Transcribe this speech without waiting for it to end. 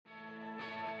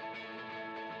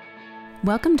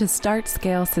Welcome to Start,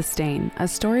 Scale, Sustain, a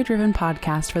story-driven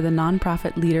podcast for the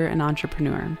nonprofit leader and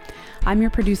entrepreneur. I'm your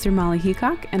producer, Molly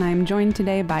Heacock, and I'm joined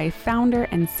today by founder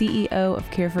and CEO of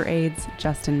Care for AIDS,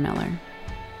 Justin Miller.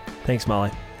 Thanks,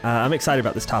 Molly. I'm excited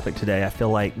about this topic today. I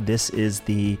feel like this is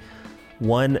the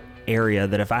one area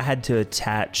that if I had to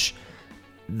attach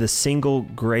the single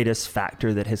greatest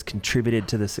factor that has contributed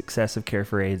to the success of Care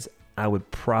for AIDS, I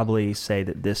would probably say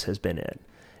that this has been it.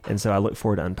 And so I look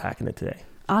forward to unpacking it today.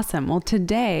 Awesome. Well,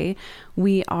 today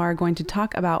we are going to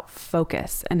talk about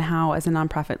focus and how, as a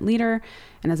nonprofit leader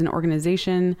and as an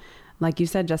organization, like you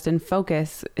said, Justin,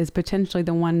 focus is potentially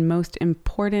the one most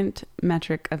important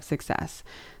metric of success.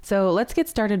 So let's get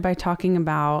started by talking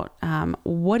about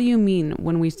what do you mean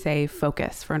when we say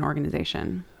focus for an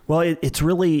organization? Well, it's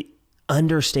really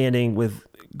understanding with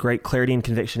great clarity and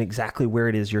conviction exactly where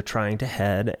it is you're trying to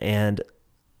head and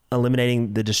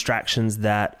eliminating the distractions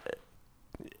that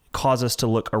cause us to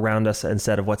look around us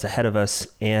instead of what's ahead of us.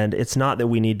 And it's not that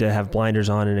we need to have blinders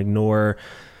on and ignore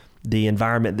the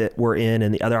environment that we're in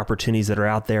and the other opportunities that are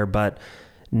out there, but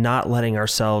not letting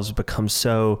ourselves become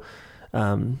so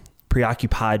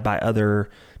preoccupied by other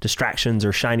distractions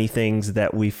or shiny things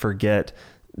that we forget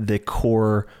the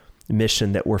core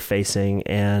mission that we're facing.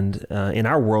 And in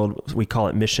our world, we call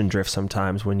it mission drift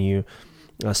sometimes, when you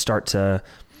start to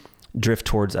drift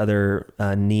towards other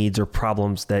needs or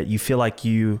problems that you feel like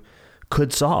you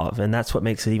could solve. And that's what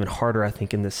makes it even harder, I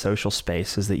think, in this social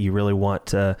space, is that you really want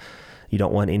to, you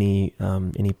don't want any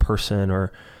person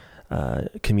or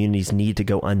community's need to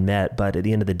go unmet. But at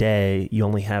the end of the day, you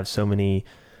only have so many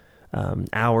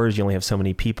hours, you only have so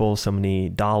many people, so many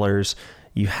dollars.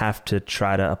 You have to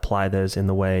try to apply those in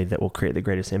the way that will create the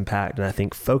greatest impact. And I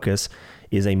think focus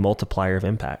is a multiplier of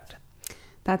impact.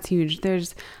 That's huge.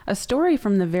 There's a story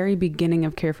from the very beginning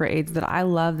of Care for AIDS that I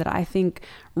love, that I think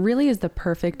really is the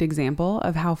perfect example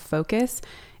of how focus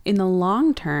in the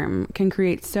long term can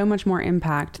create so much more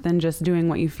impact than just doing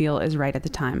what you feel is right at the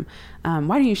time.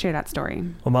 Why don't you share that story?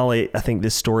 Well, Molly, I think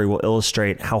this story will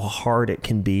illustrate how hard it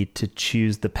can be to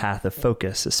choose the path of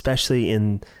focus, especially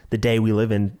in the day we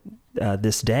live in,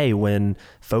 this day when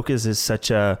focus is such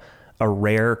a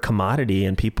rare commodity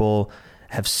and people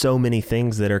have so many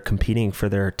things that are competing for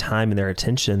their time and their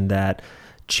attention, that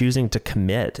choosing to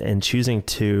commit and choosing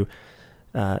to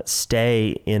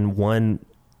stay in one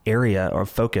area or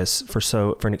focus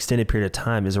for an extended period of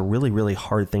time is a really, really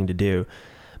hard thing to do.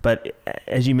 But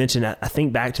as you mentioned, I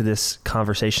think back to this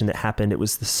conversation that happened. It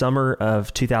was the summer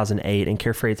of 2008 and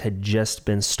Care for AIDS had just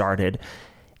been started.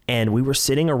 And we were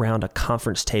sitting around a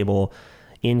conference table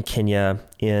in Kenya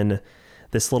in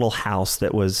this little house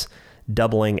that was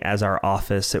doubling as our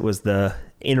office. It was the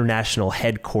international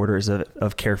headquarters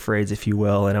of Care for AIDS, if you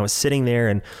will. And I was sitting there,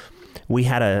 and we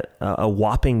had a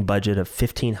whopping budget of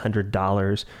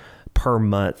 $1,500 per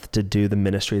month to do the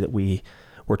ministry that we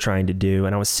were trying to do.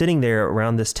 And I was sitting there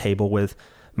around this table with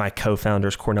my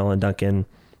co-founders, Cornell and Duncan,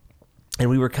 and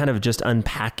we were kind of just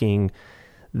unpacking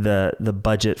the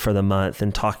budget for the month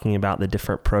and talking about the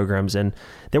different programs. And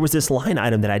there was this line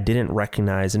item that I didn't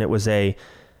recognize, and it was a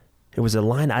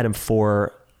line item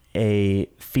for a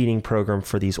feeding program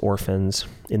for these orphans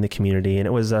in the community. And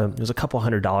it was a couple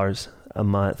 $100 a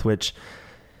month, which,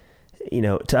 you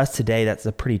know, to us today, that's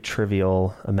a pretty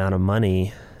trivial amount of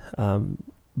money.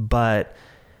 But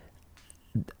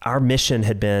our mission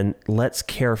had been, let's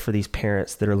care for these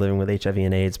parents that are living with HIV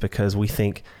and AIDS, because we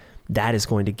think that is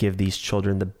going to give these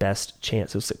children the best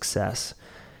chance of success.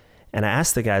 And I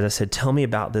asked the guys, I said, tell me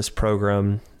about this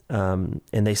program. And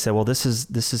they said, well, this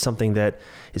is something that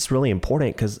is really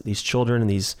important, because these children and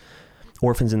these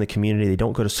orphans in the community, they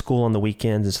don't go to school on the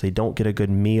weekends, and so they don't get a good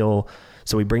meal.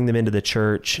 So we bring them into the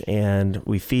church and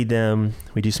we feed them.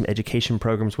 We do some education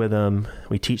programs with them.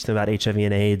 We teach them about HIV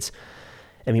and AIDS.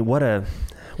 I mean, what a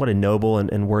noble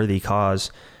and worthy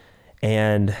cause.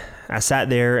 And I sat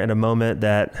there in a moment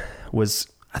that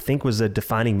I think was a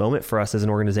defining moment for us as an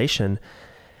organization.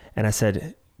 And I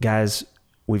said, guys,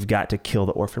 we've got to kill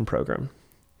the orphan program.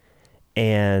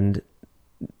 And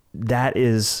that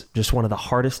is just one of the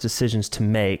hardest decisions to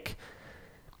make,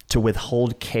 to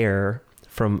withhold care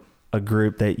from a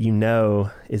group that you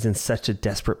know is in such a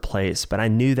desperate place. But I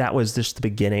knew that was just the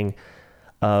beginning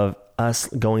of us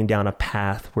going down a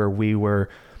path where we were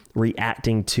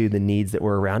reacting to the needs that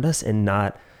were around us and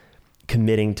not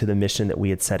committing to the mission that we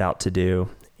had set out to do.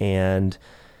 And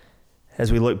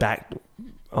as we look back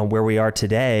on where we are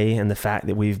today and the fact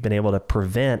that we've been able to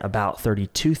prevent about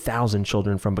 32,000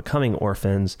 children from becoming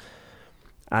orphans,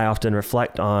 I often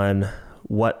reflect on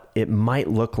what it might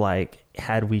look like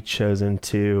had we chosen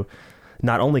to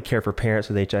not only care for parents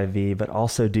with HIV, but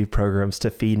also do programs to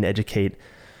feed and educate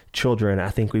children, I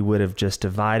think we would have just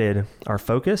divided our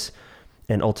focus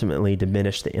and ultimately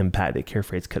diminished the impact that Care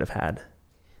for AIDS could have had.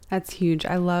 That's huge.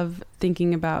 I love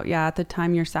thinking about, at the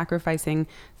time you're sacrificing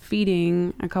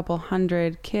feeding a couple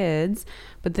hundred kids,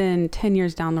 but then 10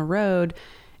 years down the road,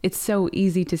 it's so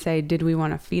easy to say, did we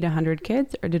want to feed 100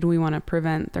 kids or did we want to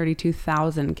prevent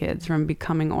 32,000 kids from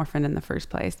becoming orphaned in the first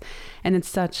place? And it's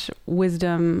such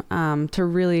wisdom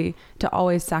to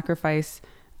always sacrifice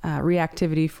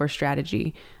reactivity for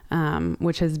strategy,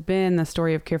 which has been the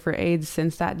story of Care for AIDS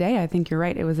since that day. I think you're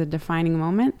right. It was a defining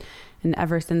moment. And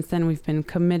ever since then, we've been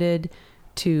committed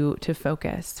to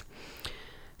focus.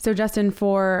 So Justin,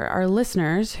 for our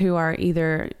listeners who are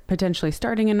either potentially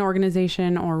starting an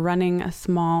organization or running a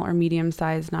small or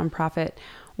medium-sized nonprofit,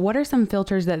 what are some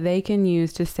filters that they can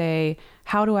use to say,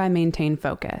 how do I maintain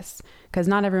focus? Because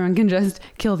not everyone can just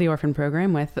kill the orphan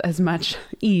program with as much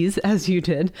ease as you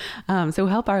did. So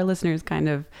help our listeners kind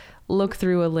of look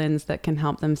through a lens that can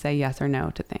help them say yes or no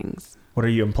to things. What are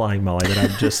you implying, Molly? That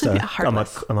I'm just I'm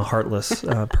a heartless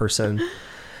person.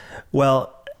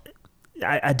 Well,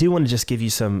 I do want to just give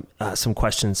you some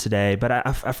questions today, but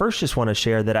I first just want to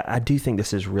share that I do think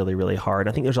this is really, really hard.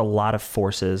 I think there's a lot of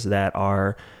forces that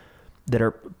are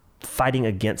fighting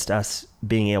against us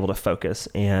being able to focus,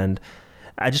 and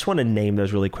I just want to name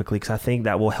those really quickly because I think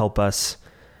that will help us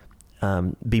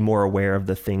be more aware of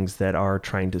the things that are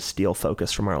trying to steal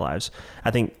focus from our lives.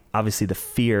 I think obviously the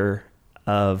fear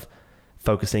of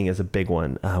focusing is a big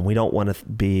one. We don't want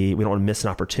to miss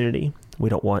an opportunity. We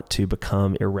don't want to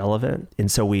become irrelevant. And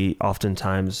so we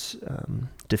oftentimes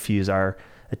diffuse our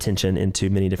attention into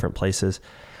many different places.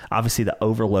 Obviously the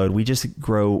overload, we just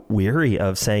grow weary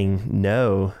of saying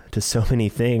no to so many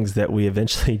things that we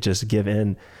eventually just give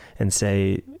in and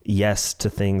say yes to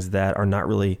things that are not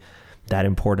really that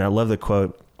important. I love the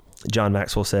quote. John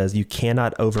Maxwell says, "You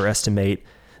cannot overestimate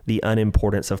the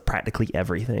unimportance of practically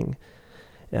everything."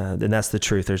 And that's the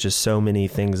truth. There's just so many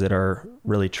things that are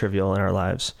really trivial in our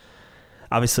lives.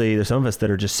 Obviously, there's some of us that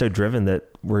are just so driven that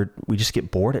we just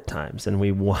get bored at times, and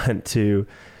we want to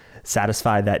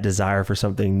satisfy that desire for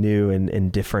something new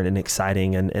and different and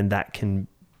exciting. And that can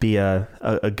be a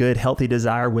good, healthy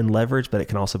desire when leveraged, but it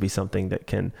can also be something that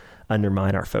can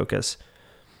undermine our focus.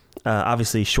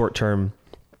 Obviously, short-term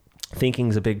thinking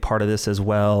is a big part of this as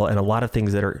well. And a lot of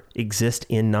things that exist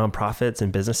in nonprofits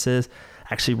and businesses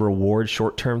actually reward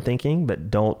short-term thinking,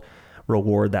 but don't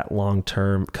reward that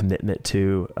long-term commitment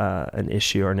to an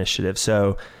issue or initiative.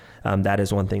 So that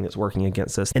is one thing that's working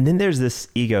against us. And then there's this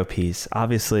ego piece.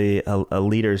 Obviously, a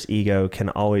leader's ego can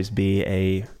always be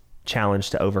a challenge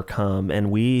to overcome.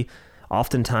 And we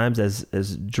oftentimes,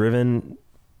 as driven,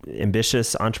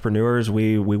 ambitious entrepreneurs,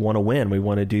 we want to win. We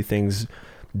want to do things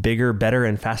bigger, better,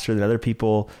 and faster than other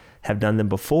people have done them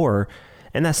before.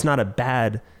 And that's not a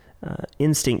bad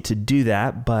instinct to do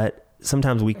that, but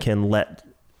sometimes we can let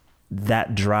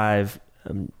that drive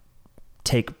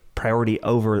take priority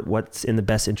over what's in the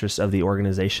best interest of the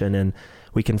organization, and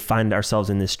we can find ourselves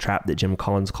in this trap that Jim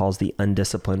Collins calls the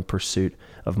undisciplined pursuit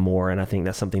of more. And I think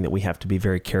that's something that we have to be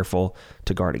very careful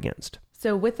to guard against.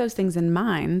 So with those things in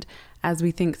mind, as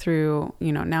we think through,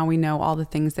 now we know all the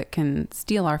things that can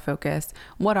steal our focus,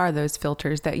 what are those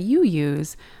filters that you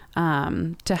use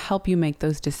to help you make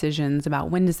those decisions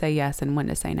about when to say yes and when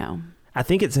to say no? I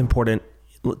think it's important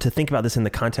to think about this in the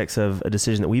context of a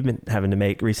decision that we've been having to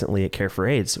make recently at Care for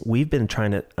AIDS. We've been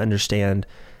trying to understand,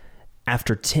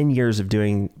 after 10 years of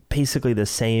doing basically the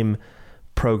same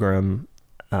program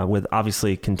with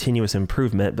obviously continuous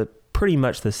improvement, but pretty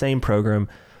much the same program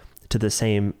to the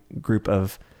same group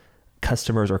of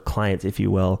customers or clients, if you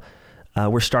will,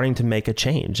 we're starting to make a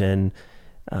change. And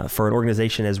for an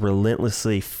organization as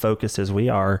relentlessly focused as we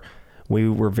are, we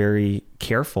were very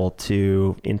careful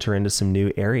to enter into some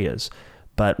new areas.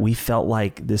 But we felt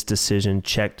like this decision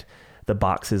checked the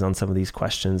boxes on some of these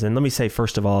questions. And let me say,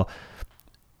 first of all,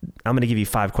 I'm going to give you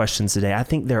 5 questions today. I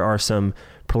think there are some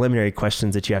preliminary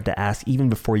questions that you have to ask even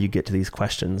before you get to these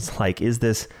questions. Like, is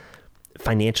this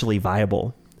financially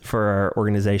viable for our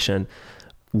organization?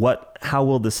 How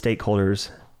will the stakeholders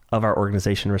of our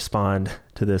organization respond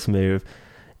to this move?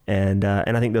 And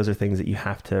I think those are things that you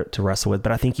have to wrestle with.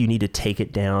 But I think you need to take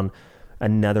it down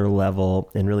another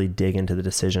level and really dig into the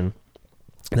decision.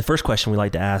 The first question we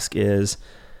like to ask is,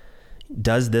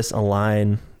 does this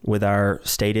align with our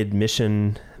stated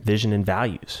mission, vision, and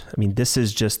values? I mean, this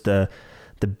is just the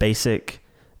basic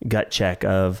gut check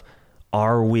of,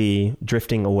 are we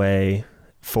drifting away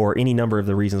for any number of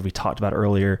the reasons we talked about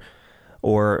earlier,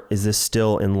 or is this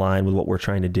still in line with what we're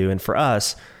trying to do? And for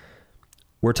us,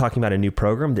 we're talking about a new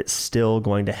program that's still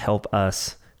going to help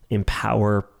us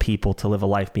empower people to live a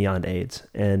life beyond AIDS.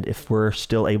 And if we're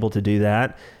still able to do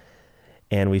that,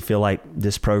 and we feel like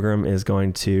this program is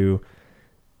going to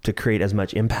create as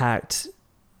much impact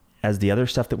as the other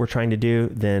stuff that we're trying to do,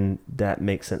 then that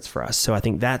makes sense for us. So I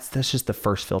think that's just the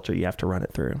first filter you have to run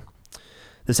it through.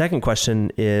 The second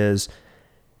question is,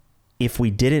 if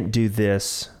we didn't do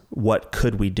this, what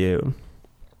could we do?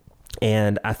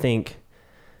 And I think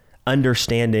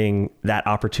understanding that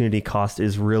opportunity cost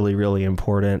is really, really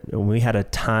important. We had a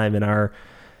time in our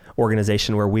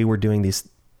organization where we were doing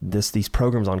these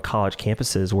programs on college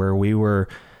campuses where we were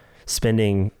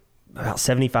spending about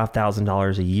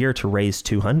 $75,000 a year to raise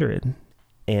 200.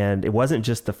 And it wasn't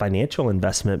just the financial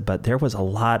investment, but there was a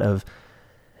lot of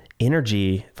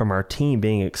energy from our team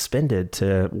being expended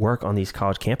to work on these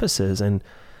college campuses. And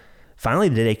finally,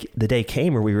 the day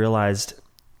came where we realized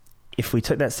if we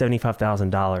took that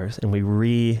 $75,000 and we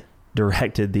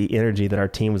redirected the energy that our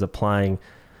team was applying,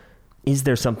 is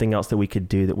there something else that we could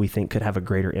do that we think could have a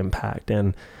greater impact?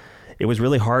 And it was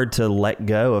really hard to let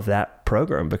go of that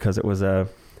program because it was a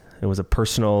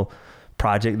personal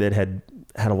project that had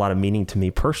a lot of meaning to me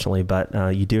personally.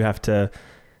 But you do have to,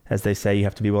 as they say, you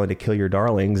have to be willing to kill your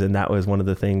darlings. And that was one of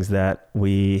the things that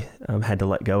we had to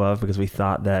let go of because we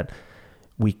thought that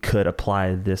we could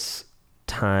apply this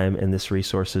time and this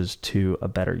resources to a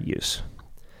better use.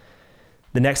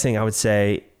 The next thing I would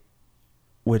say,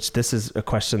 which this is a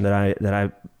question that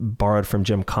I borrowed from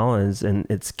Jim Collins, and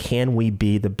it's, can we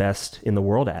be the best in the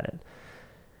world at it?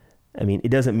 I mean, it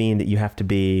doesn't mean that you have to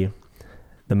be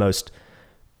the most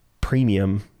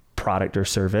premium product or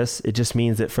service. It just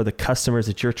means that for the customers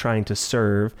that you're trying to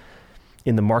serve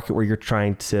in the market where you're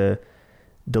trying to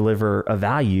deliver a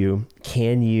value,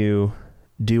 can you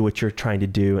do what you're trying to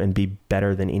do and be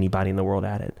better than anybody in the world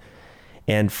at it?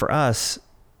 And for us,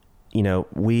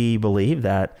 we believe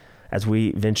that as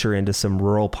we venture into some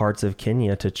rural parts of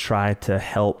Kenya to try to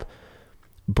help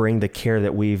bring the care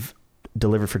that we've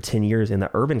delivered for 10 years in the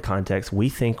urban context, we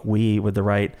think with the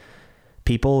right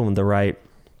people and the right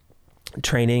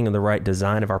training and the right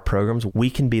design of our programs, we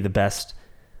can be the best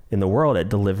in the world at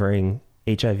delivering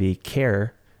HIV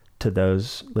care to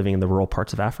those living in the rural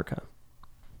parts of Africa.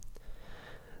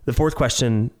 The fourth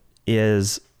question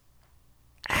is,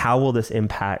 how will this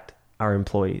impact our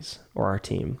employees or our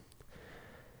team?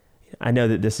 I know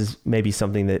that this is maybe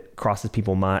something that crosses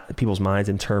people's minds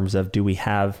in terms of, do we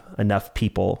have enough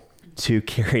people to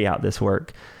carry out this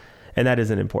work? And that is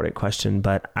an important question,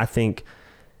 but I think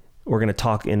we're going to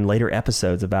talk in later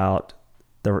episodes about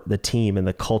the team and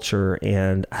the culture.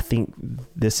 And I think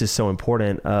this is so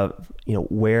important of,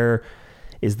 where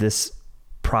is this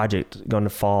project going to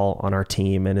fall on our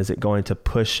team? And is it going to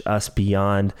push us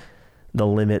beyond the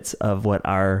limits of what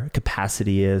our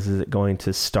capacity is? Is it going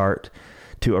to start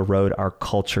to erode our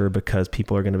culture because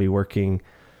people are going to be working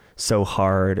so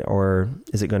hard? Or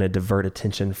is it going to divert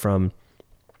attention from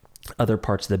other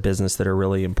parts of the business that are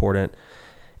really important?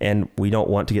 And we don't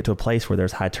want to get to a place where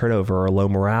there's high turnover or low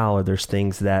morale, or there's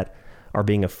things that are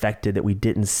being affected that we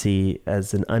didn't see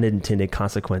as an unintended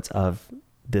consequence of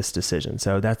this decision.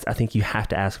 So I think you have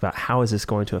to ask about, how is this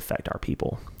going to affect our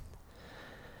people?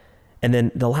 And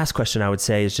then the last question I would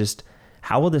say is just,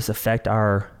 how will this affect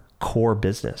our core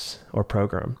business or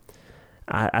program?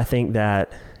 I think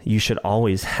that you should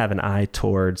always have an eye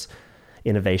towards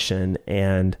innovation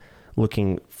and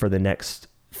looking for the next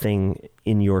thing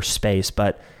in your space,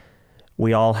 but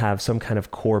we all have some kind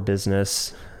of core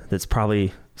business that's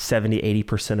probably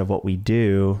 70-80% of what we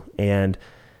do, and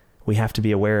we have to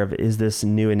be aware of, is this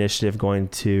new initiative going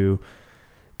to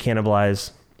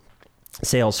cannibalize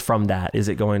sales from that? Is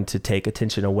it going to take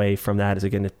attention away from that? Is it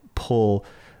going to pull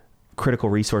critical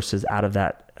resources out of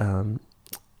that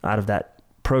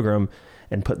program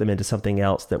and put them into something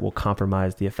else that will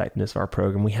compromise the effectiveness of our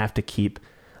program? We have to keep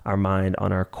our mind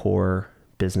on our core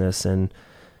business and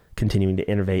continuing to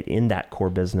innovate in that core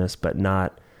business, but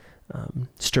not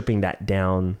stripping that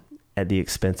down at the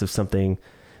expense of something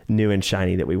new and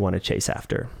shiny that we want to chase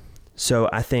after. So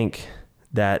I think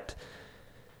that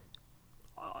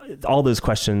all those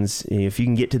questions, if you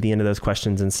can get to the end of those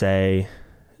questions and say,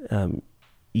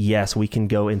 yes, we can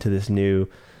go into this new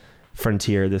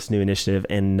frontier, this new initiative,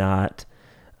 and not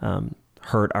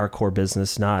hurt our core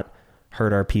business, not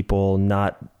hurt our people,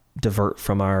 not divert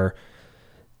from our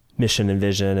mission and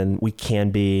vision, and we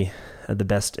can be the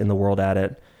best in the world at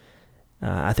it.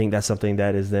 I think that's something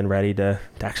that is then ready to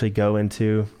actually go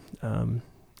into in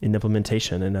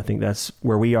implementation. And I think that's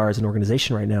where we are as an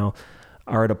organization right now,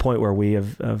 are at a point where we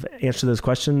have answered those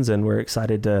questions, and we're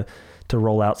excited to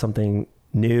roll out something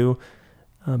new.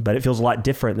 But it feels a lot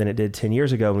different than it did 10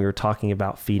 years ago when we were talking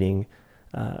about feeding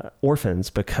orphans,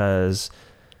 because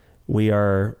we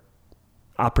are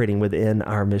operating within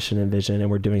our mission and vision,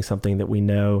 and we're doing something that we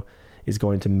know is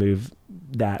going to move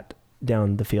that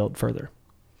down the field further.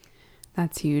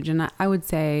 That's huge. And I would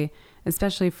say,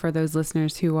 especially for those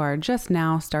listeners who are just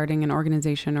now starting an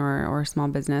organization or a small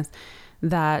business,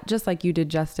 that just like you did,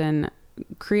 Justin,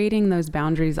 creating those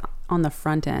boundaries on the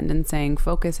front end and saying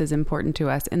focus is important to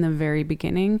us in the very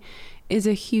beginning is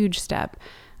a huge step.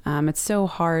 It's so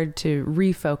hard to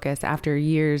refocus after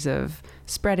years of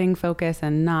spreading focus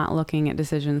and not looking at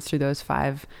decisions through those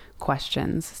 5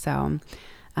 questions. So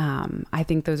I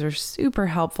think those are super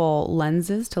helpful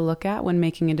lenses to look at when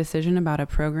making a decision about a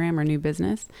program or new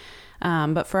business.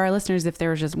 But for our listeners, if there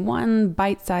was just one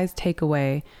bite-sized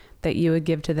takeaway that you would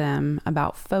give to them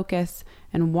about focus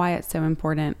and why it's so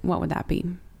important, what would that be?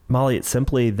 Molly, it's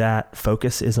simply that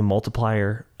focus is a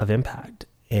multiplier of impact.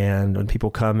 And when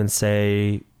people come and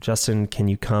say, Justin, can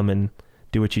you come and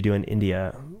do what you do in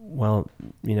India? Well,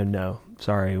 no,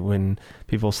 sorry. When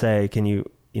people say, can you,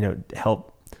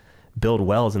 help build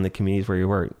wells in the communities where you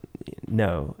work?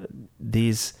 No,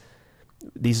 these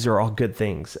are all good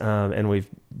things. And we've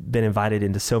been invited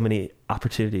into so many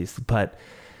opportunities, but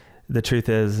the truth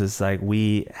is like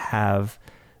we have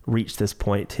reached this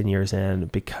point 10 years in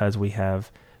because we have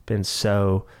been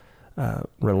so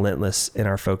relentless in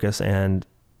our focus. And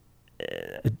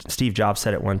Steve Jobs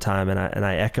said it one time, and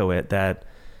I echo it, that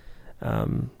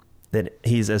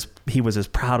he was as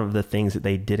proud of the things that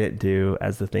they didn't do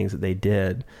as the things that they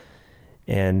did.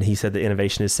 And he said that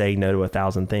innovation is saying no to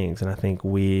 1,000 things. And I think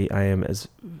I am as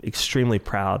extremely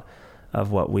proud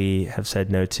of what we have said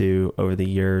no to over the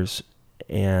years.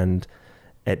 And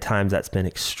at times that's been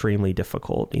extremely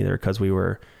difficult, either because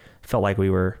felt like we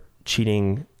were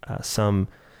cheating some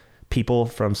people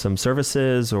from some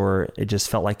services, or it just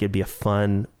felt like it'd be a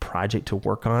fun project to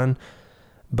work on.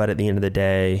 But at the end of the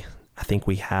day, I think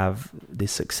we have the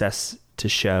success to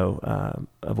show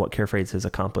of what CareFreights has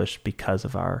accomplished because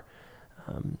of our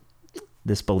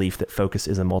this belief that focus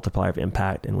is a multiplier of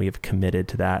impact, and we have committed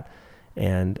to that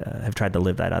and have tried to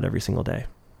live that out every single day.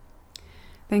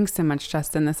 Thanks so much,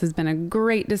 Justin. This has been a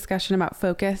great discussion about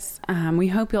focus. We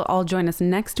hope you'll all join us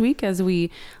next week as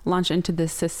we launch into the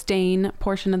sustain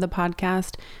portion of the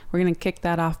podcast. We're going to kick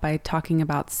that off by talking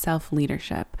about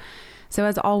self-leadership. So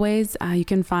as always, you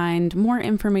can find more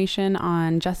information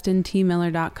on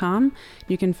justintmiller.com.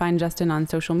 You can find Justin on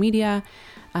social media.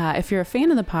 If you're a fan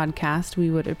of the podcast, we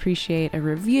would appreciate a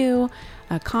review,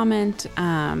 a comment,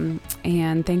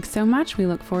 and thanks so much. We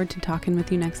look forward to talking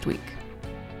with you next week.